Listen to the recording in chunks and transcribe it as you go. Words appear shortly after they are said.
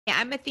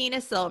I'm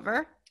Athena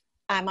Silver,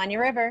 I'm Anya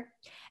River.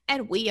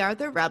 and we are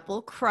the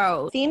Rebel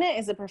Crows. Athena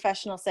is a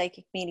professional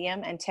psychic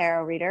medium and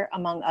tarot reader,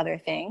 among other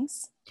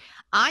things.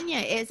 Anya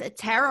is a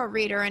tarot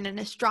reader and an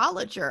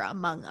astrologer,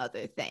 among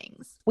other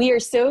things. We are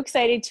so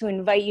excited to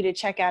invite you to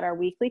check out our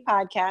weekly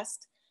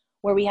podcast,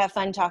 where we have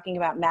fun talking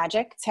about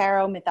magic,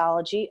 tarot,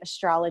 mythology,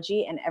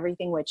 astrology, and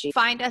everything witchy.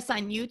 Find us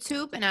on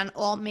YouTube and on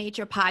all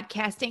major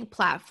podcasting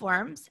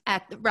platforms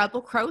at the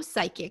Rebel Crow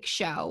Psychic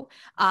Show.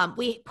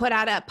 We put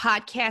out a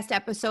podcast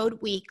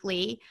episode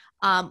weekly.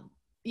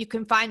 You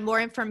can find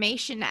more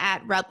information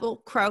at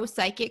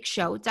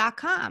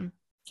rebelcrowpsychicshow.com.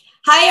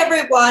 Hi,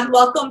 everyone.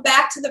 Welcome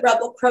back to the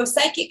Rebel Crow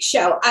Psychic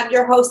Show. I'm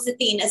your host,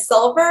 Athena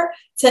Silver.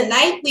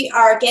 Tonight, we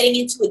are getting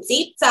into a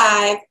deep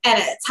dive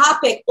and a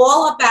topic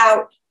all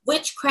about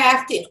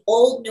witchcraft in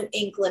old New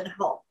England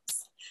homes.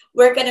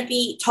 We're going to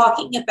be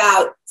talking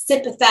about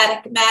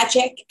sympathetic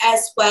magic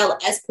as well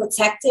as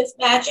protective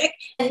magic,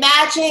 and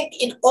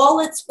magic in all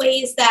its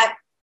ways that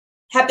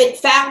have been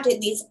found in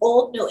these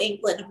old New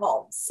England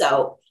homes.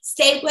 So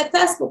stay with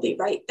us. We'll be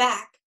right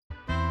back.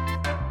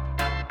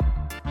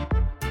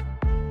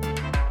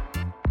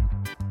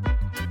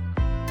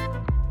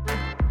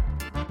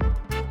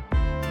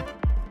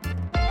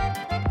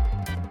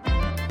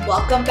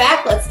 Welcome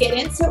back. Let's get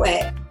into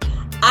it.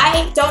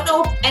 I don't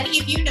know if any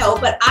of you know,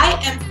 but I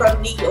am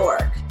from New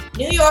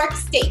York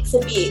State to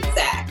be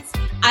exact.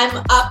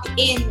 I'm up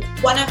in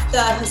one of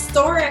the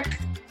historic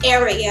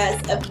areas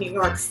of New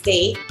York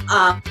State,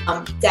 down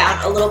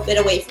a little bit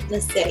away from the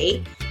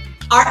city.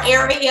 Our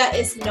area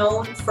is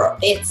known for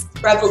its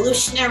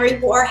Revolutionary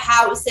War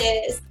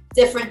houses,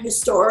 different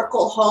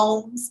historical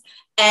homes,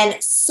 and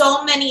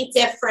so many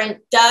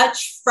different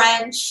Dutch,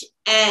 French,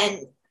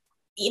 and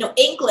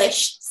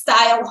English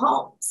style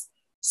homes.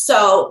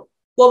 So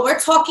when we're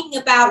talking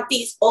about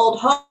these old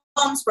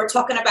homes, we're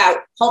talking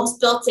about homes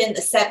built in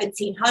the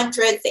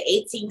 1700s,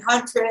 the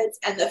 1800s,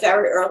 and the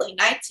very early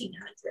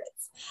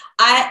 1900s.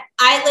 I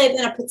live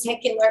in a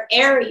particular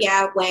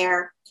area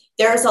where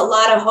there's a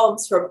lot of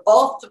homes from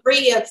all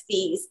three of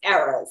these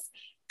eras,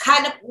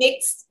 kind of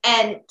mixed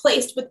and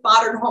placed with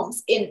modern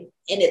homes in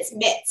its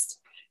midst.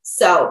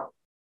 So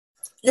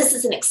this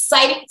is an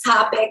exciting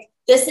topic.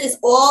 This is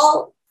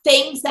all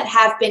things that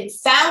have been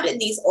found in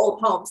these old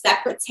homes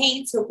that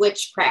pertain to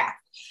witchcraft,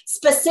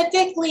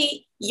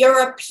 specifically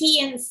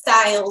European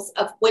styles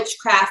of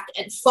witchcraft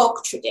and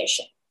folk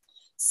tradition.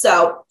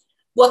 So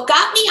what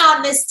got me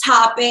on this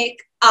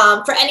topic,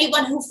 for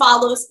anyone who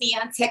follows me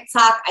on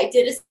TikTok, I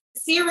did a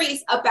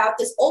series about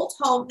this old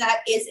home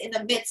that is in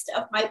the midst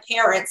of my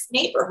parents'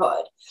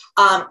 neighborhood.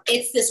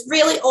 It's this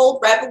really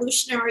old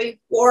Revolutionary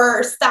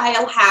War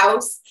style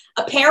house.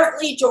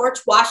 Apparently,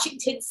 George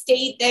Washington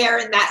stayed there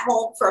in that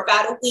home for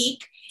about a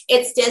week.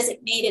 It's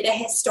designated a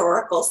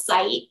historical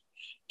site.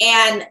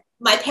 And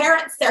my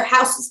parents, their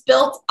house was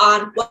built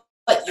on what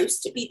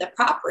used to be the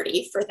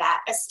property for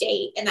that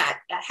estate and that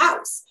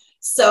house.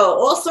 So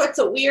all sorts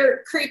of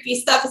weird, creepy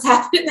stuff has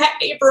happened in that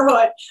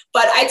neighborhood.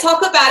 But I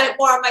talk about it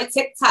more on my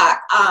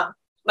TikTok.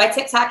 My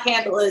TikTok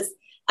handle is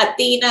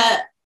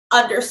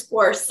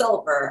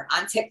Athena_Silver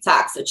on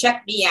TikTok. So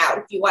check me out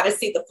if you want to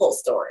see the full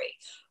story.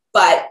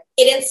 But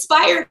it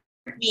inspired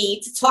me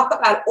to talk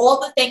about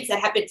all the things that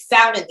have been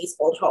found in these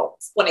old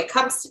homes when it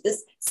comes to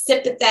this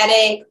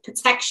sympathetic,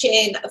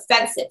 protection,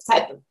 offensive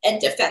type of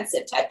and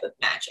defensive type of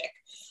magic.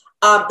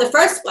 The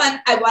first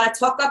one I want to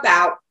talk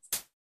about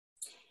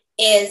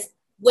is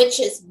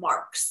witches'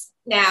 marks.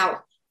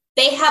 Now,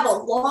 they have a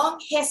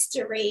long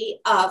history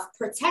of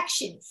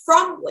protection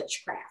from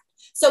witchcraft.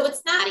 So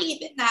it's not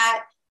even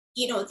that,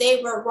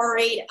 they were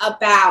worried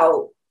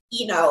about,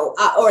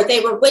 or they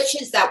were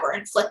witches that were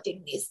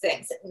inflicting these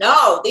things.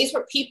 No, these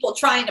were people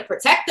trying to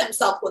protect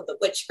themselves with the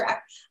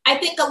witchcraft. I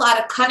think a lot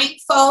of cunning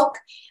folk,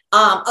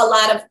 a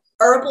lot of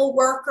herbal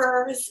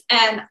workers,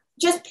 and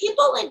just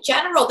people in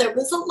general. There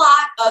was a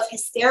lot of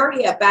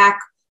hysteria back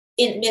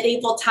in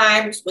medieval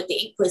times with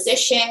the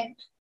Inquisition.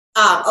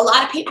 A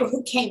lot of people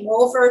who came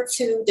over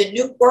to the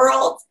New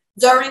World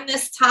during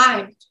this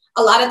time,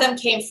 a lot of them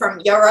came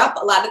from Europe.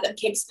 A lot of them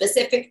came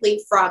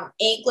specifically from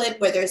England,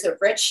 where there's a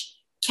rich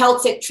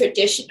Celtic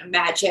tradition of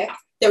magic.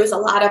 There was a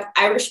lot of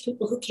Irish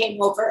people who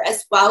came over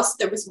as well. So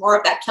there was more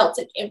of that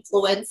Celtic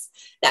influence,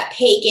 that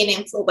pagan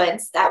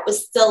influence that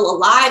was still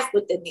alive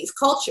within these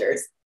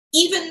cultures.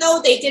 Even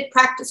though they did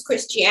practice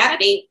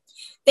Christianity,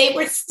 they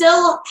were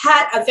still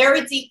had a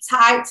very deep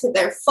tie to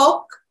their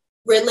folk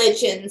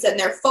religions and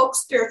their folk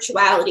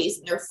spiritualities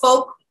and their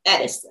folk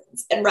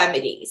medicines and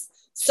remedies.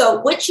 So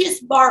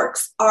witches'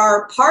 marks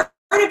are part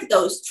of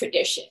those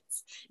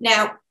traditions.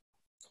 Now,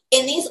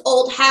 in these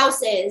old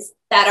houses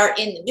that are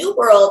in the New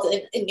World,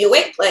 in New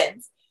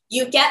England,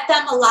 you get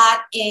them a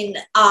lot in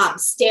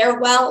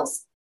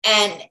stairwells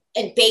and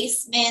in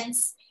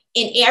basements,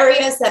 in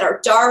areas that are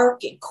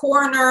dark, in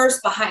corners,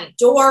 behind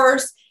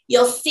doors.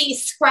 You'll see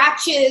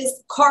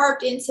scratches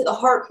carved into the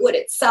heartwood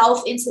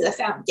itself, into the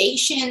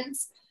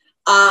foundations.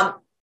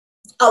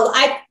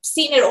 I've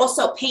seen it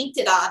also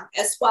painted on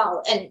as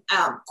well. And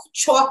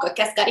chalk or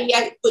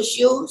cascarilla was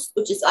used,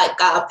 which is like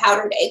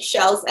powdered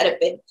eggshells that have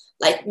been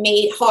like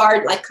made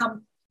hard, like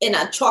come in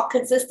a chalk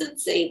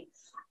consistency.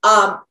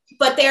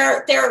 But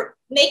they're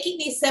making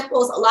these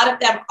symbols. A lot of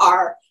them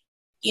are,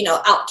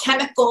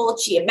 alchemical,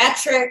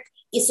 geometric,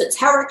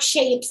 esoteric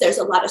shapes. There's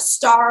a lot of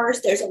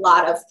stars. There's a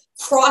lot of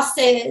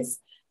crosses.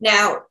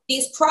 Now,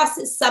 these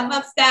crosses, some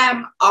of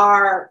them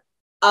are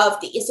of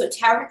the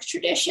esoteric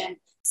tradition.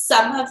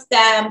 Some of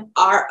them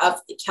are of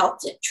the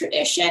Celtic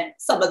tradition,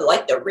 some of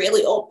the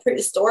really old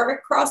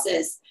prehistoric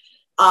crosses.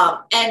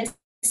 And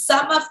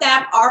some of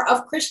them are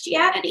of Christian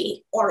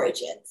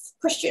origins.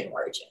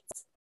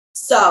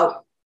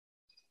 So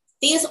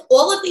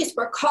all of these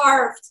were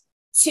carved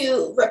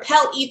to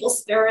repel evil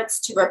spirits,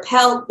 to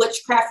repel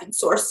witchcraft and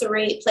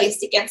sorcery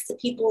placed against the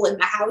people in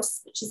the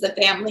house, which is the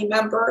family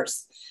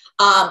members.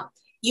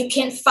 You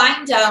can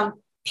find them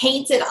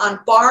painted on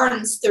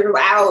barns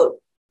throughout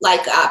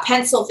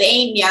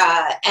Pennsylvania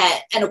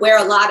and where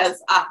a lot of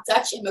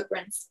Dutch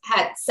immigrants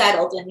had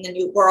settled in the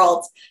New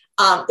World.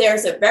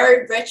 There's a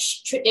very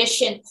rich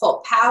tradition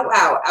called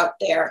powwow out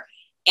there.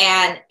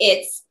 And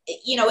it's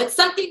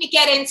something to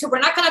get into. We're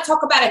not going to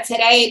talk about it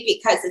today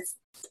because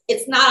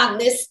it's not on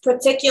this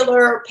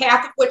particular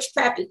path of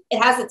witchcraft.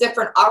 It has a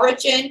different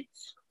origin.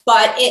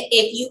 But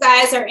if you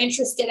guys are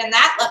interested in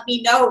that, let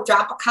me know.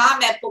 Drop a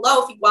comment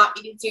below if you want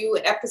me to do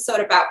an episode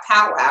about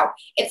powwow.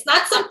 It's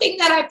not something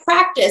that I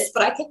practice,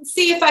 but I can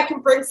see if I can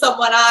bring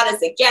someone on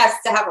as a guest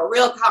to have a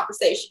real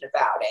conversation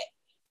about it.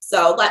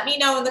 So let me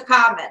know in the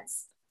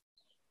comments.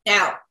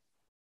 Now,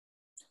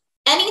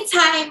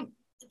 anytime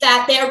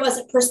that there was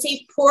a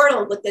perceived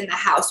portal within the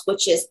house,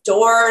 which is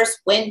doors,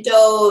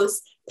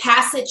 windows,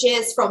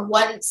 passages from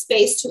one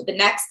space to the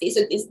next, these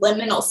are these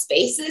liminal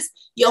spaces,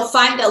 you'll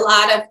find a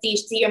lot of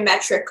these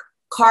geometric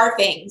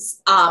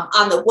carvings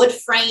on the wood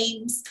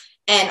frames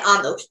and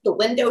on the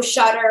window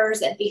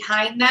shutters and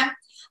behind them.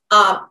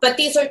 But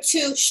these are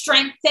to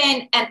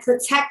strengthen and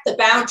protect the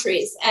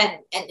boundaries, and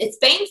it's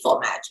baneful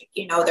magic.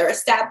 They're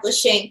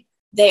establishing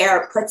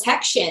their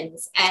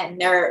protections and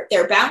their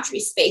boundary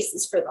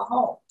spaces for the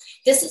home.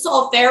 This is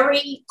all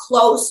very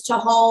close to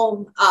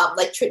home,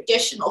 like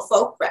traditional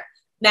folk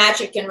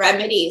magic and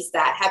remedies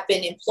that have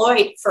been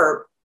employed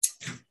for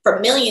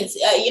millions,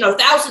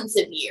 thousands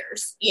of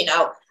years.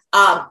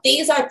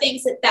 These are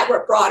things that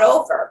were brought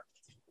over.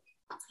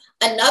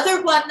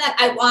 Another one that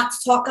I want to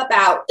talk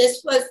about,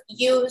 this was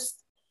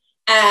used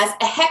as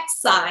a hex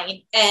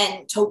sign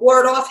and to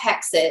ward off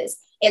hexes.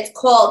 It's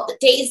called the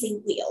daisy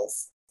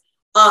wheels.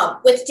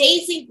 With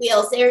daisy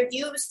wheels, they're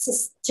used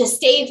to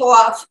stave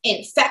off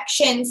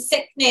infection,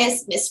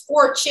 sickness,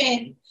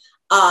 misfortune,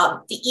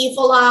 the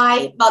evil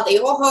eye, mal de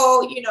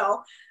ojo,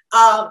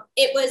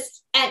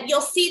 and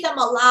you'll see them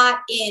a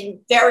lot in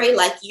very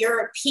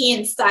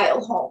European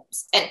style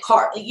homes and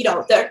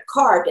they're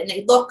carved and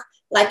they look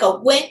like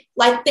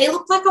they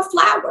look like a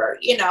flower,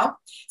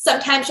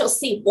 Sometimes you'll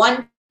see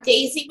one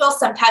daisy wheel,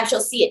 sometimes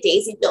you'll see a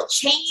daisy wheel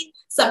chain,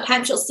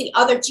 sometimes you'll see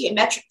other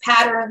geometric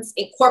patterns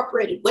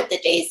incorporated with the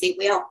daisy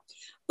wheel,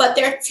 but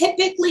they're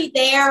typically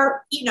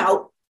there,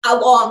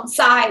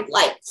 alongside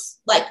like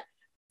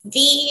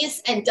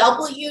V's and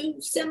W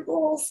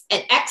symbols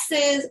and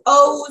X's,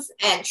 O's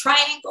and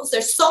triangles.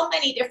 There's so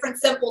many different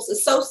symbols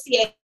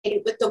associated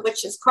with the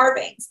witch's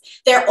carvings.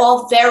 They're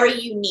all very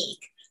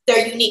unique.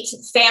 They're unique to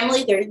the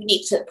family. They're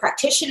unique to the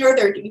practitioner.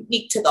 They're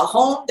unique to the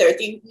home. They're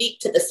unique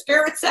to the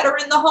spirits that are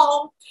in the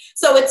home.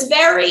 So it's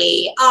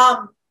very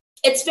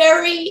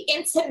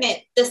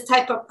intimate, this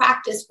type of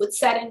practice with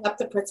setting up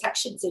the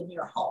protections in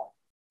your home.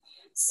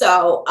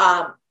 So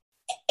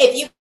if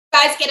you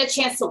guys get a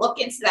chance to look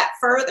into that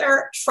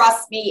further,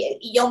 trust me,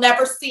 you'll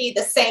never see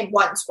the same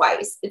one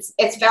twice.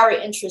 It's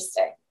very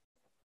interesting.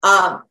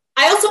 I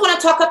also want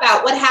to talk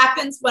about what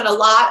happens when a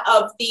lot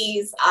of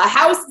these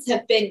houses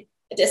have been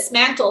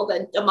dismantled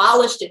and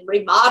demolished and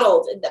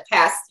remodeled in the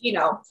past,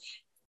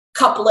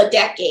 couple of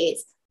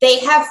decades. They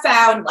have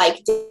found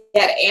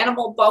dead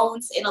animal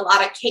bones in a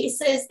lot of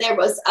cases. There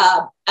was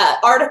an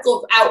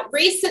article out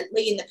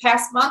recently in the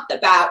past month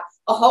about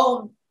a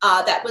home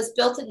that was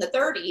built in the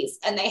 30s,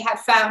 and they had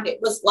found it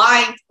was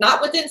lined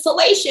not with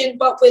insulation,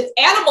 but with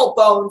animal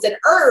bones and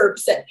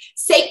herbs and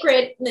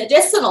sacred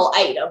medicinal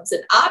items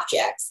and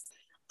objects.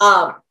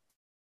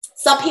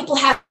 Some people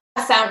have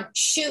found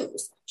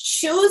shoes.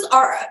 Shoes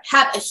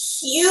have a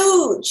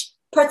huge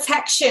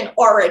protection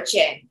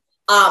origin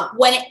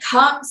when it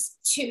comes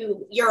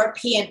to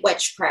European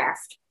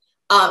witchcraft,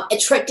 a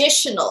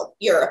traditional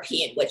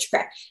European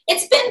witchcraft.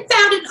 It's been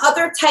found in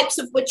other types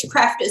of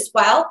witchcraft as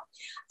well.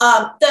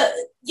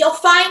 You'll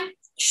find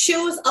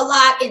shoes a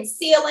lot in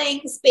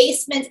ceilings,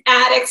 basements,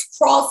 attics,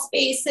 crawl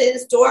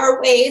spaces,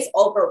 doorways,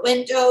 over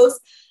windows.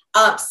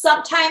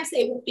 Sometimes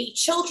they will be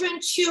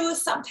children's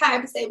shoes.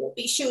 Sometimes they will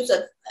be shoes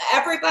of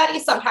everybody.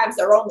 Sometimes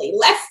they're only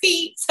left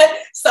feet.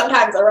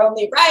 Sometimes they're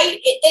only right.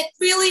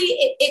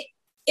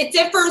 It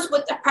differs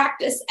with the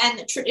practice and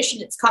the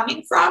tradition it's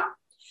coming from.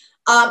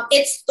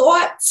 It's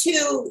thought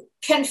to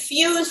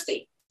confuse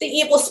the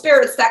evil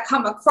spirits that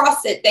come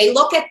across it, they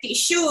look at these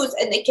shoes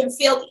and they can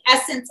feel the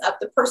essence of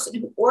the person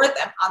who wore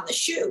them on the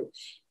shoe,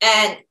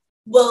 and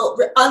will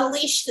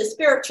unleash the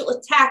spiritual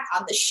attack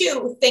on the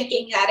shoe,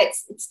 thinking that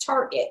it's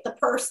target the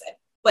person,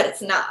 but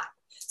it's not.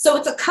 So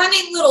it's a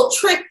cunning little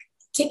trick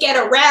to get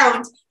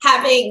around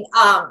having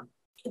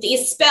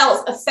these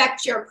spells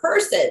affect your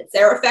persons.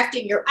 They're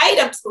affecting your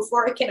items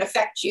before it can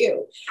affect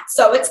you.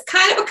 So it's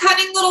kind of a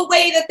cunning little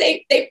way that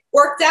they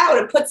worked out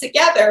and put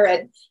together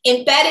and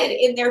embedded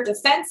in their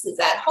defenses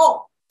at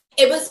home.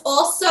 It was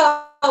also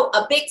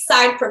a big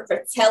sign for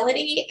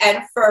fertility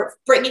and for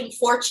bringing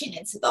fortune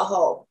into the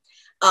home.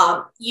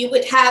 You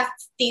would have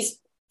these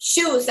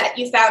shoes that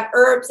you found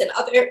herbs and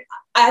other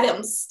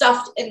items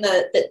stuffed in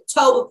the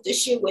toe of the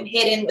shoe and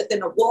hidden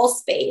within a wall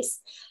space.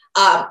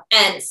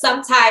 And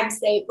sometimes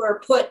they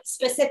were put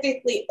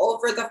specifically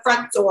over the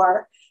front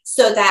door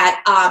so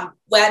that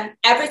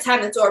every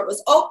time the door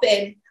was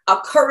open, a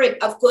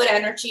current of good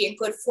energy and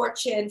good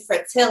fortune,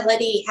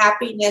 fertility,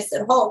 happiness,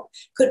 and hope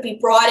could be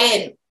brought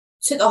in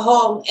to the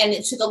home and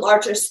into the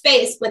larger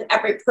space with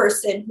every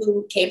person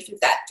who came through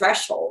that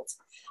threshold.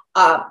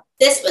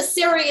 This was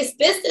serious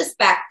business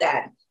back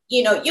then.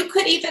 You know, you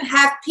could even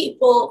have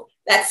people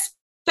that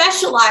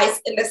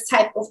specialized in this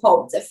type of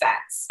home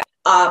defense.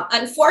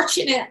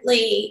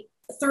 Unfortunately,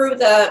 through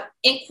the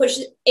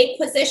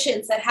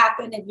inquisitions that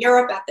happened in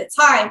Europe at the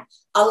time,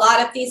 a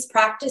lot of these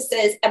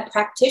practices and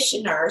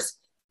practitioners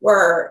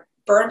were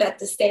burned at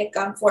the stake,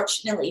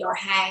 unfortunately, or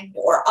hanged,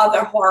 or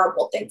other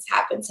horrible things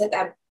happened to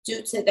them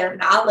due to their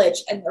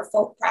knowledge and their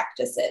folk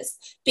practices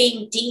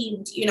being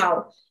deemed, you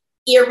know,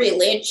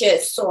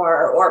 irreligious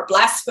or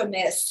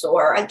blasphemous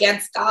or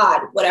against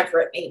God, whatever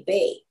it may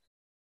be.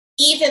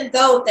 Even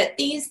though that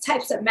these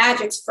types of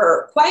magics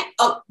for quite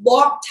a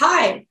long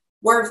time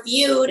were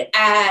viewed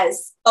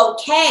as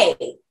okay,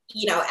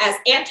 you know, as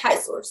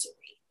anti-sorcery,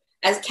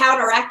 as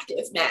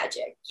counteractive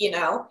magic, you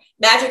know,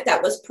 magic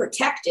that was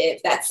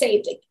protective, that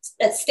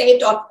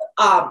staved off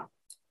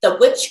the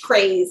witch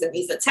craze and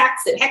these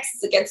attacks and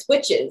hexes against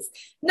witches.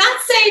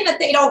 Not saying that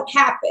they don't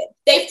happen.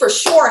 They for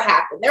sure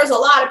happen. There's a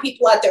lot of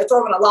people out there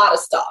throwing a lot of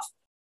stuff.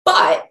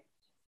 But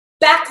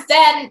back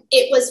then,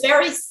 it was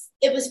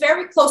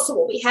very close to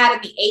what we had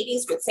in the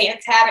 80s with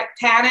Satanic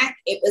Panic.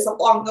 It was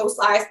along those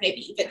lines,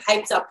 maybe even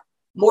hyped up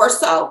more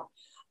so.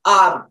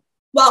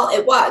 Well,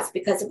 it was,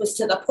 because it was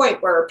to the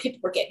point where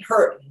people were getting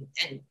hurt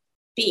and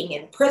being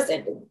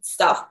imprisoned and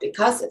stuff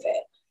because of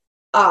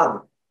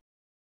it.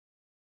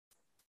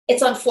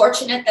 It's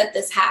unfortunate that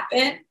this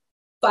happened,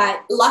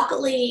 but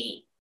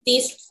luckily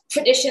these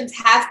traditions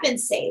have been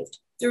saved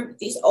through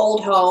these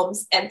old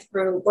homes and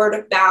through word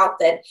of mouth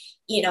and,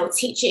 you know,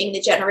 teaching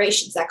the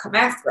generations that come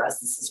after us.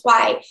 This is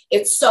why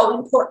it's so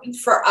important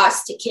for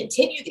us to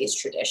continue these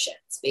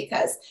traditions,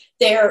 because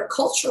they're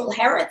cultural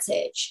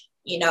heritage.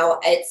 You know,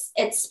 it's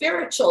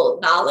spiritual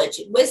knowledge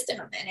and wisdom,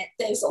 and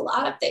there's a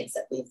lot of things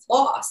that we've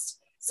lost.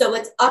 So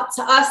it's up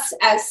to us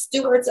as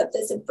stewards of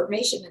this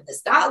information and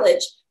this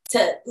knowledge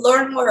to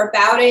learn more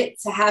about it,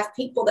 to have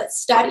people that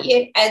study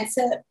it, and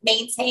to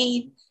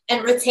maintain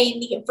and retain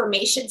the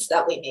information so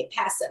that we may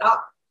pass it on.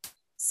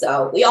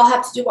 So we all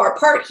have to do our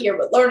part here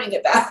with learning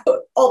about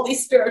all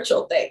these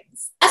spiritual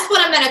things. That's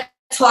what I'm going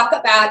to talk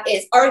about,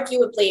 is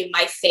arguably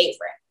my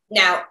favorite.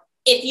 Now,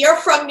 if you're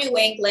from New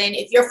England,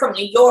 if you're from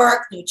New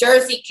York, New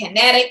Jersey,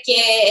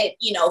 Connecticut,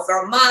 you know,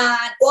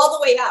 Vermont, all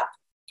the way up,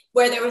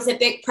 where there was a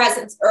big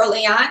presence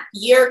early on,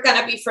 you're going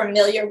to be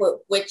familiar with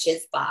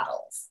witches'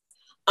 bottles.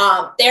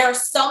 There are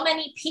so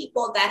many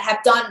people that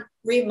have done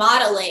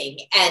remodeling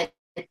and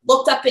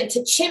looked up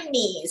into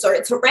chimneys or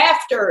into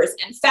rafters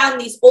and found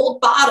these old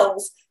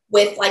bottles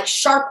with like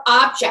sharp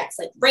objects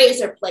like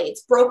razor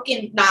blades,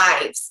 broken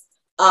knives,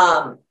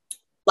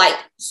 like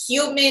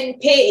human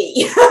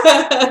pee,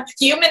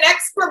 human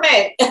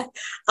excrement,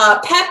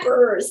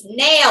 peppers,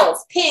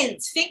 nails,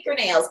 pins,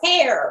 fingernails,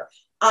 hair,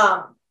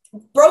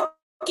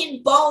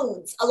 broken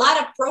bones, a lot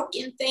of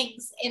broken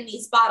things in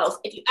these bottles.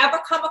 If you ever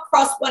come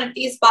across one of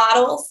these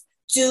bottles,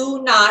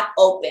 do not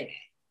open it.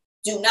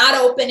 Do not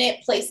open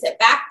it. Place it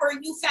back where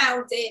you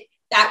found it.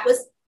 That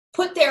was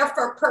put there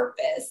for a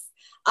purpose.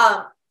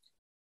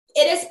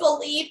 It is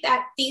believed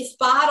that these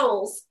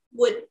bottles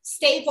would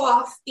stave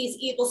off these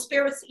evil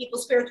spirits. The evil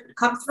spirits would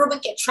come through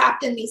and get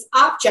trapped in these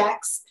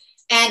objects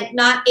and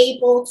not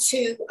able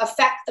to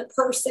affect the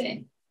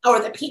person or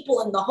the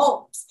people in the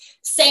homes.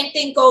 Same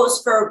thing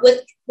goes for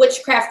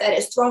witchcraft that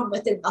is thrown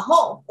within the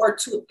home or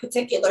to a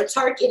particular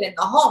target in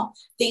the home.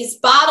 These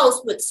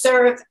bottles would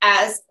serve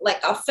as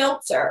like a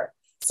filter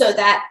so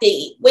that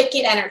the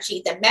wicked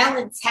energy, the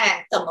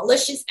malintent, the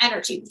malicious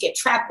energy would get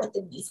trapped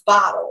within these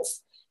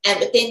bottles and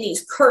within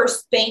these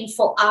cursed,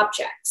 baneful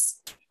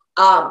objects.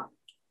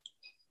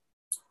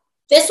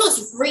 This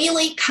was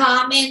really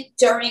common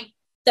during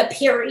the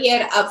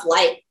period of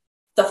like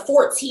the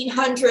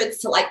 1400s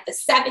to like the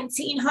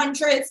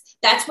 1700s.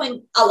 That's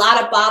when a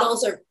lot of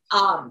bottles are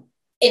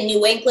in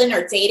New England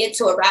are dated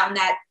to around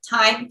that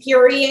time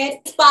period.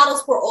 These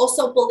bottles were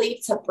also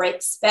believed to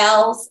break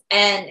spells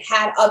and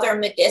had other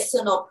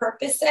medicinal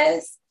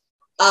purposes.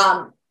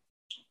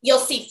 you'll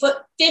see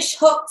fish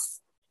hooks,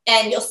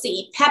 and you'll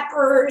see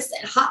peppers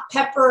and hot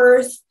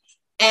peppers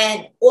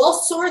and all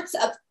sorts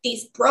of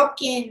these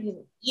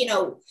broken,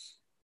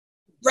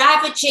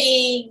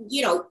 ravaging,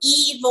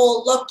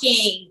 evil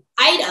looking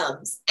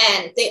items.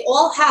 And they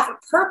all have a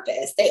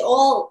purpose. They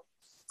all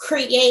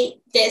create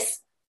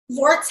this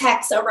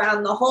vortex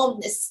around the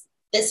home, this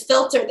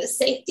filter, this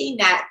safety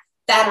net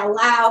that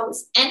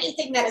allows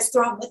anything that is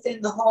thrown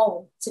within the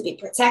home to be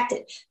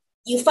protected.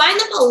 You find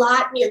them a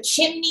lot near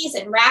chimneys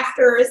and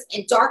rafters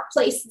and dark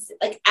places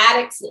like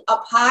attics and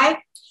up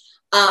high,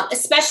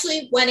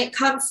 especially when it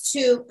comes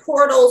to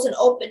portals and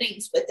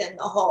openings within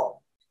the home.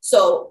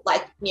 So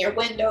like near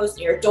windows,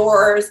 near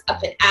doors,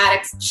 up in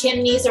attics,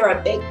 chimneys are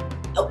a big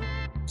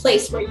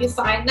place where you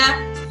find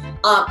them.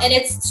 And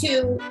it's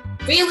to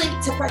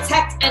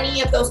protect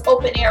any of those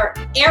open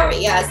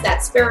areas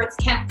that spirits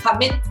can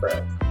come in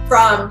through.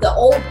 From the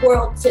old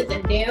world to the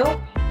new,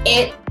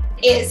 it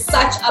is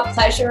such a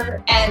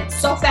pleasure and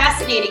so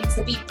fascinating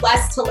to be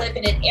blessed to live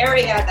in an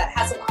area that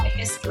has a lot of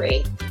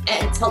history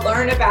and to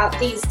learn about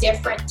these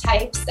different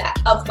types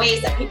of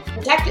ways that people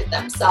protected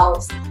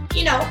themselves,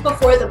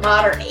 before the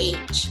modern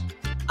age.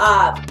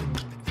 We're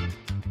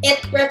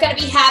going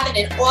to be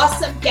having an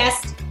awesome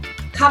guest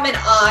coming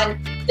on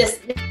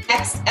this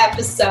next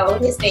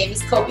episode. His name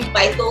is Kobe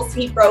Michaels.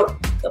 He wrote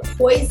The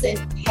Poison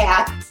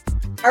Path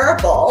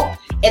Herbal.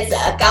 It's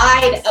a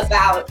guide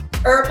about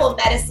herbal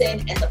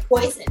medicine and the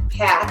poison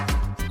path,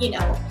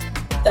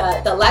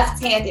 the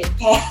left-handed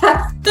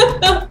path,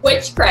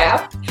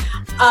 witchcraft.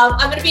 I'm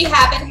going to be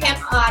having him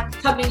on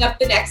coming up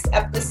the next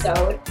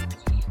episode.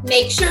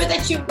 Make sure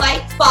that you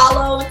like,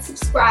 follow, and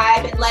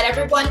subscribe, and let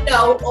everyone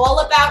know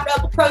all about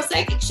Rebel Pro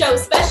Psychic Show,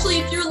 especially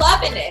if you're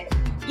loving it.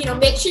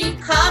 Make sure you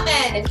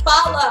comment and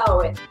follow,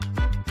 and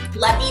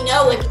let me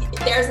know if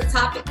there's a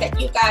topic that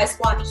you guys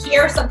want to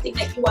hear, something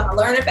that you want to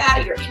learn about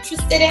or you're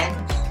interested in.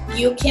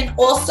 You can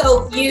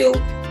also view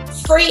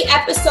free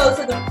episodes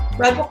of the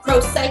Rebel Pro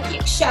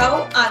Psychic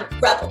Show on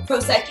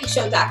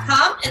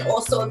rebelpropsychicshow.com and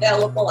also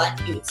available on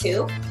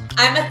YouTube.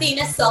 I'm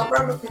Athena Silver.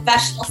 I'm a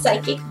professional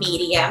psychic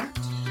medium.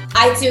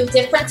 I do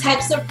different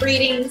types of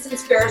readings and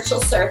spiritual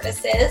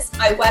services.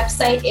 My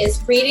website is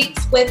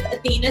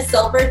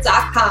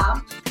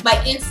readingswithathenasilver.com. My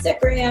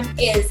Instagram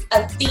is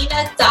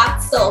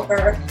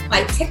athena.silver.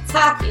 My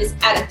TikTok is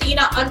at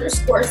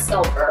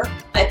Athena_silver.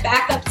 My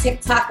backup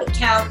TikTok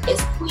account is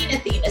Queen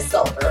Athena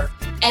Silver.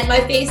 And my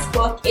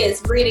Facebook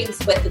is Readings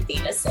with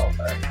Athena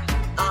Silver.